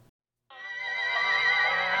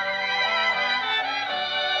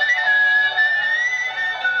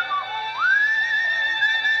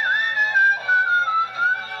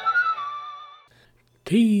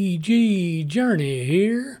DG Journey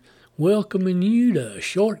here, welcoming you to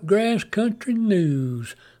Shortgrass Country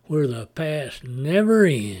News, where the past never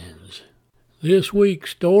ends. This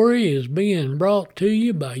week's story is being brought to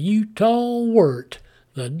you by Utah Wirt,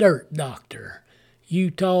 the Dirt Doctor.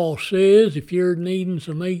 Utah says if you're needing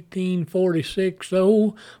some 1846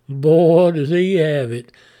 boy does he have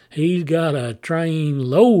it. He's got a train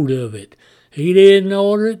load of it. He didn't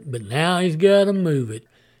order it, but now he's got to move it.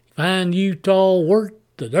 Find Utah Wirt,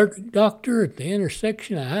 the Dirt Doctor, at the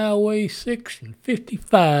intersection of Highway 6 and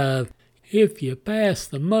 55. If you pass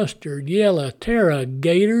the mustard yellow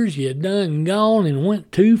Terragators, you done gone and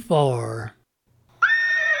went too far.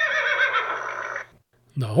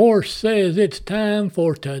 The horse says it's time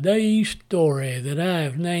for today's story that I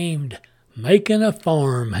have named Making a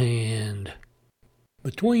Farmhand.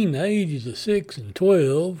 Between the ages of 6 and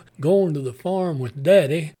 12, going to the farm with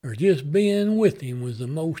Daddy, or just being with him, was the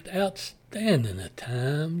most outstanding of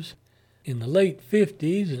times. In the late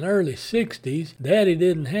 50s and early 60s, Daddy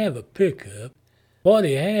didn't have a pickup. What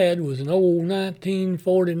he had was an old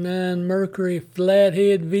 1949 Mercury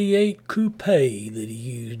Flathead V8 Coupe that he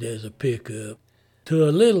used as a pickup. To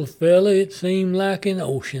a little fella, it seemed like an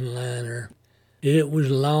ocean liner. It was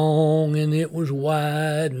long and it was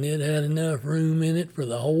wide and it had enough room in it for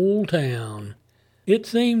the whole town. It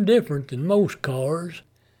seemed different than most cars.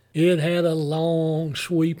 It had a long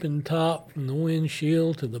sweeping top from the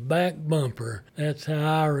windshield to the back bumper. That's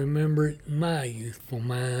how I remember it in my youthful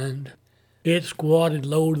mind. It squatted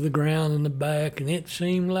low to the ground in the back, and it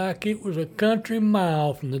seemed like it was a country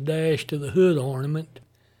mile from the dash to the hood ornament.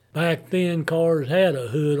 Back then, cars had a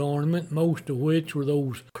hood ornament, most of which were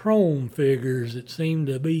those chrome figures that seemed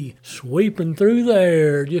to be sweeping through the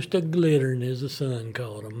air, just a-glittering as the sun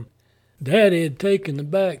caught 'em. Daddy had taken the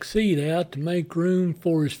back seat out to make room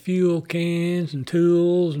for his fuel cans and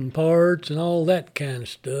tools and parts and all that kind of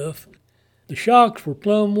stuff. The shocks were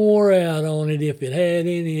plumb wore out on it, if it had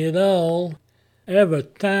any at all. Every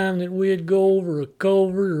time that we'd go over a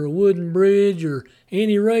culvert or a wooden bridge or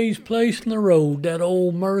any raised place in the road, that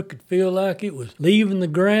old Merc could feel like it was leaving the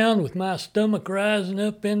ground with my stomach rising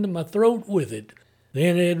up into my throat with it.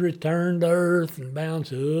 Then it'd return to earth and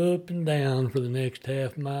bounce up and down for the next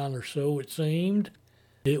half mile or so, it seemed.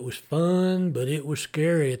 It was fun, but it was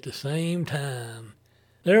scary at the same time.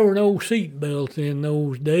 There were no seat belts in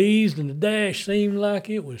those days, and the dash seemed like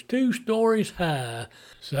it was 2 stories high,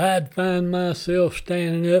 so I'd find myself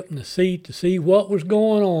standing up in the seat to see what was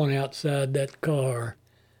going on outside that car.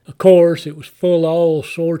 Of course, it was full of all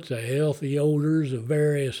sorts of healthy odors of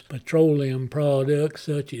various petroleum products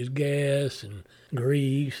such as gas and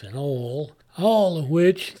grease and oil, all of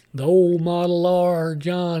which the old Model R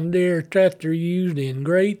John Deere tractor used in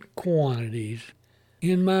great quantities.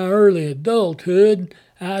 In my early adulthood,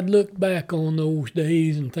 I'd look back on those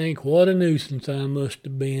days and think what a nuisance I must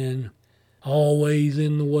have been. Always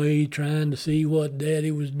in the way, trying to see what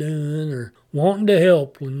Daddy was doing or wanting to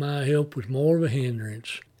help when my help was more of a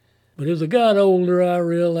hindrance. But as I got older, I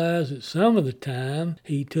realized that some of the time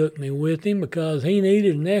he took me with him because he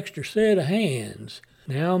needed an extra set of hands.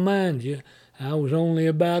 Now, mind you, I was only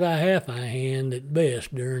about a half a hand at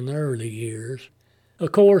best during the early years.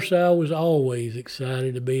 Of course, I was always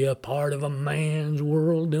excited to be a part of a man's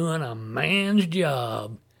world doing a man's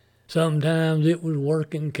job. Sometimes it was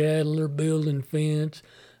working cattle or building fence.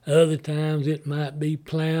 Other times it might be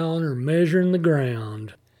plowing or measuring the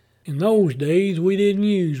ground. In those days, we didn't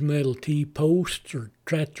use metal T-posts or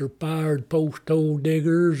tractor-powered post-hole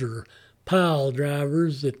diggers or pile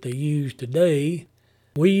drivers that they use today.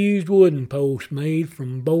 We used wooden posts made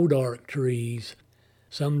from bodark trees,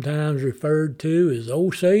 sometimes referred to as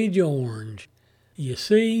Osage orange. You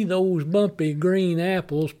see, those bumpy green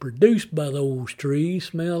apples produced by those trees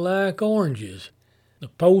smell like oranges. The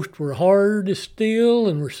posts were harder to steel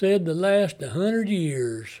and were said to last 100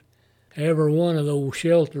 years. Every one of those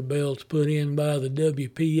shelter belts put in by the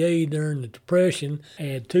WPA during the Depression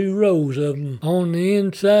had 2 rows of them on the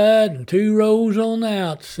inside and 2 rows on the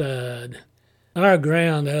outside. Our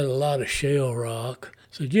ground had a lot of shell rock,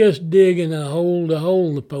 so just digging a hole to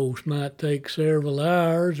hold the post might take several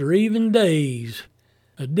hours or even days.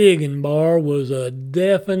 A digging bar was a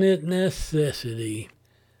definite necessity.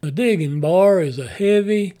 A digging bar is a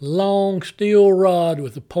heavy, long steel rod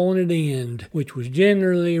with a pointed end, which was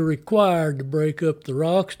generally required to break up the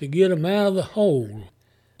rocks to get them out of the hole.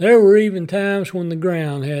 There were even times when the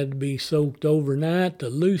ground had to be soaked overnight to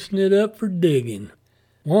loosen it up for digging.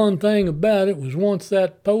 One thing about it was once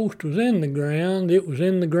that post was in the ground, it was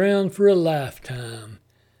in the ground for a lifetime.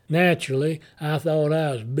 Naturally, I thought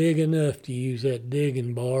I was big enough to use that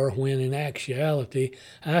digging bar when in actuality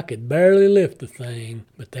I could barely lift the thing,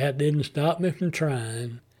 but that didn't stop me from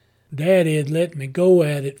trying. Daddy'd let me go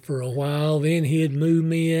at it for a while, then he'd move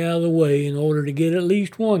me out of the way in order to get at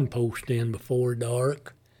least one post in before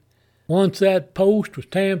dark. Once that post was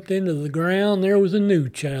tamped into the ground, there was a new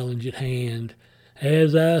challenge at hand.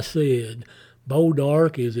 As I said,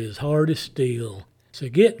 Bodark is as hard as steel, so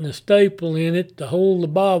getting a staple in it to hold the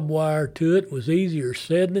barbed wire to it was easier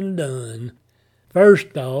said than done.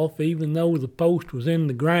 First off, even though the post was in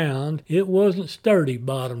the ground, it wasn't sturdy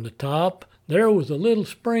bottom to top. There was a little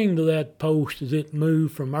spring to that post as it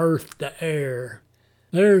moved from earth to air.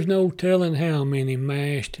 There's no telling how many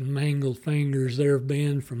mashed and mangled fingers there have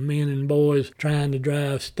been from men and boys trying to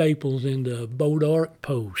drive staples into a Bodark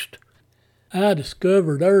post. I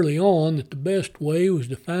discovered early on that the best way was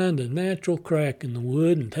to find a natural crack in the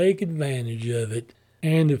wood and take advantage of it,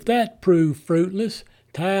 and if that proved fruitless,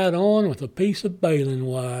 tie it on with a piece of baling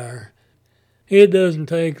wire. It doesn't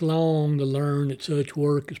take long to learn that such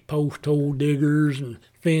work as post-hole diggers and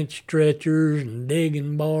fence stretchers and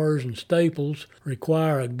digging bars and staples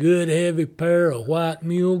require a good heavy pair of white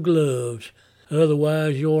mule gloves.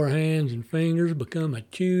 Otherwise your hands and fingers become a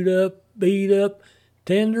chewed up, beat up,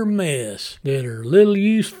 tender mess that are little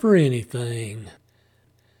use for anything.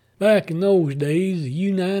 Back in those days, the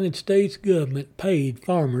United States government paid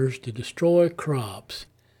farmers to destroy crops.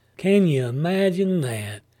 Can you imagine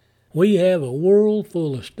that? We have a world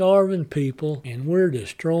full of starving people, and we're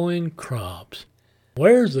destroying crops.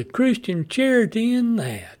 Where's the Christian charity in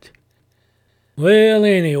that? Well,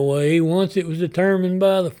 anyway, once it was determined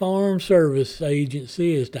by the Farm Service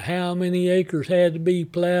Agency as to how many acres had to be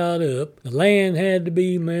plowed up, the land had to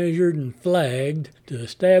be measured and flagged to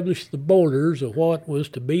establish the borders of what was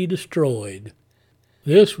to be destroyed.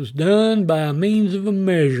 This was done by means of a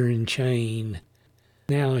measuring chain.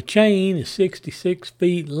 Now, a chain is 66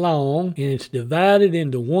 feet long, and it's divided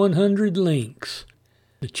into 100 links.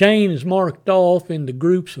 The chain is marked off into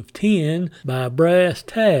groups of 10 by brass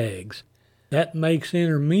tags. That makes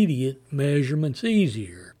intermediate measurements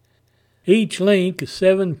easier. Each link is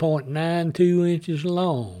 7.92 inches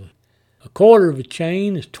long. A quarter of a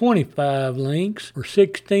chain is 25 links, or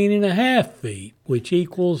 16.5 feet, which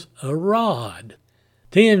equals a rod.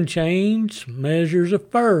 10 chains measures a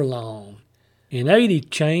furlong. And 80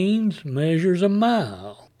 chains measures a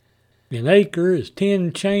mile. An acre is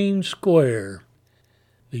 10 chains square.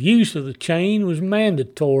 The use of the chain was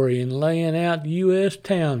mandatory in laying out U.S.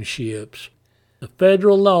 townships. The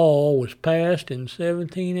federal law was passed in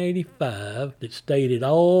 1785 that stated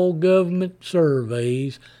all government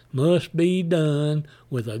surveys must be done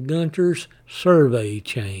with a Gunter's survey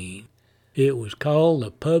chain. It was called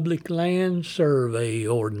the Public Land Survey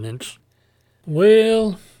Ordinance.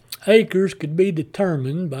 Well, acres could be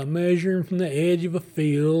determined by measuring from the edge of a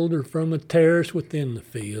field or from a terrace within the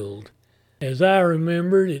field. As I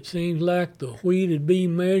remembered, it seems like the wheat would be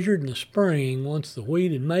measured in the spring once the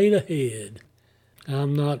wheat had made a head.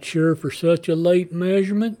 I'm not sure for such a late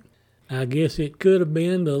measurement. I guess it could have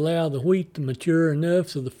been to allow the wheat to mature enough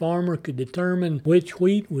so the farmer could determine which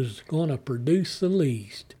wheat was going to produce the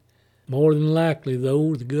least. More than likely,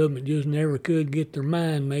 though, the government just never could get their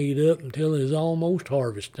mind made up until it was almost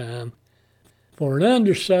harvest time. For an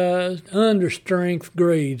undersized, understrength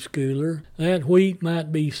grade schooler, that wheat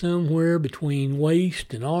might be somewhere between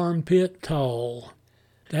waist and armpit tall.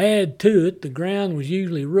 To add to it, the ground was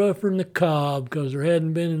usually rougher than the cob because there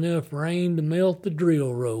hadn't been enough rain to melt the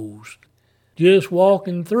drill rows. Just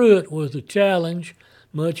walking through it was a challenge,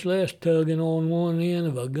 much less tugging on one end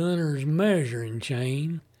of a gunner's measuring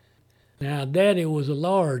chain. Now, Daddy was a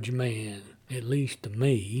large man, at least to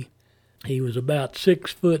me. He was about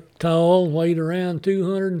 6 foot tall, weighed around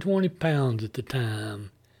 220 pounds at the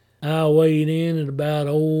time. I weighed in at about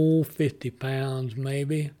 50 pounds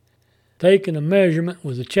maybe. Taking a measurement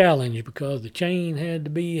was a challenge because the chain had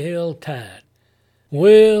to be held tight.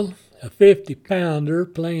 Well, a 50-pounder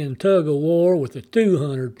playing tug-of-war with a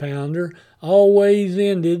 200-pounder always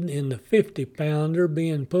ended in the 50-pounder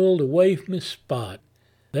being pulled away from his spot.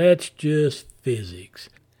 That's just physics.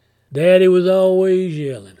 Daddy was always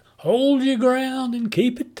yelling, "Hold your ground and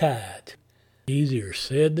keep it tight." Easier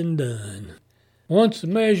said than done. Once the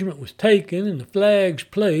measurement was taken and the flags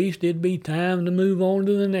placed, it'd be time to move on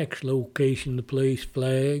to the next location to place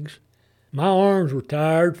flags. My arms were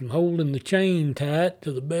tired from holding the chain tight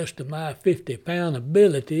to the best of my 50-pound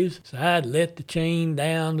abilities, so I'd let the chain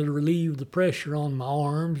down to relieve the pressure on my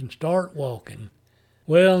arms and start walking.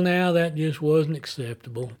 Well, now that just wasn't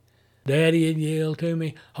acceptable. Daddy had yelled to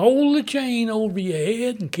me, "Hold the chain over your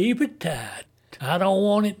head and keep it tight." I don't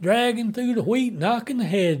want it dragging through the wheat, knocking the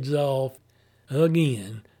heads off.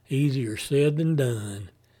 Again, easier said than done.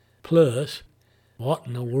 Plus, what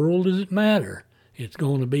in the world does it matter? It's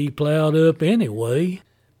going to be plowed up anyway.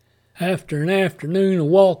 After an afternoon of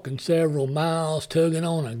walking several miles, tugging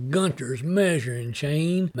on a Gunter's measuring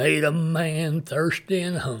chain made a man thirsty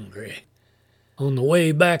and hungry. On the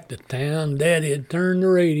way back to town, Daddy had turned the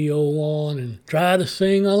radio on and tried to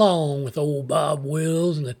sing along with old Bob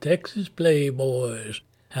Wills and the Texas Playboys.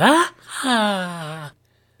 Ha ha!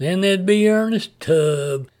 Then there'd be Ernest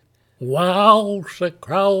Tubb. Waltz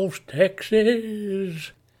across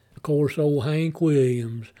Texas. Of course, old Hank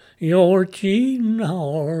Williams. Your cheating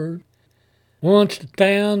heart. Once to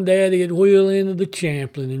town, Daddy'd wheel into the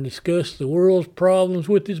Champlin and discuss the world's problems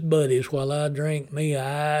with his buddies while I drank me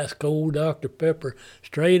a ice-cold Dr. Pepper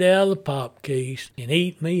straight out of the pop case and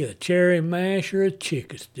eat me a cherry mash or a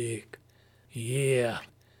chick-a-stick. Yeah,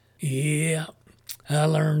 I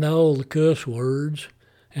learned all the cuss words,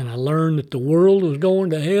 and I learned that the world was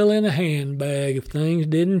going to hell in a handbag if things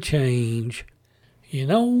didn't change. You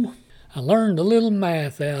know, I learned a little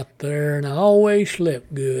math out there, and I always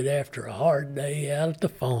slept good after a hard day out at the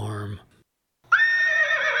farm.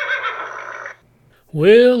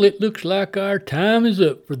 Well, it looks like our time is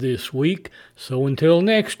up for this week, so until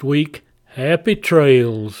next week, happy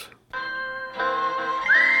trails.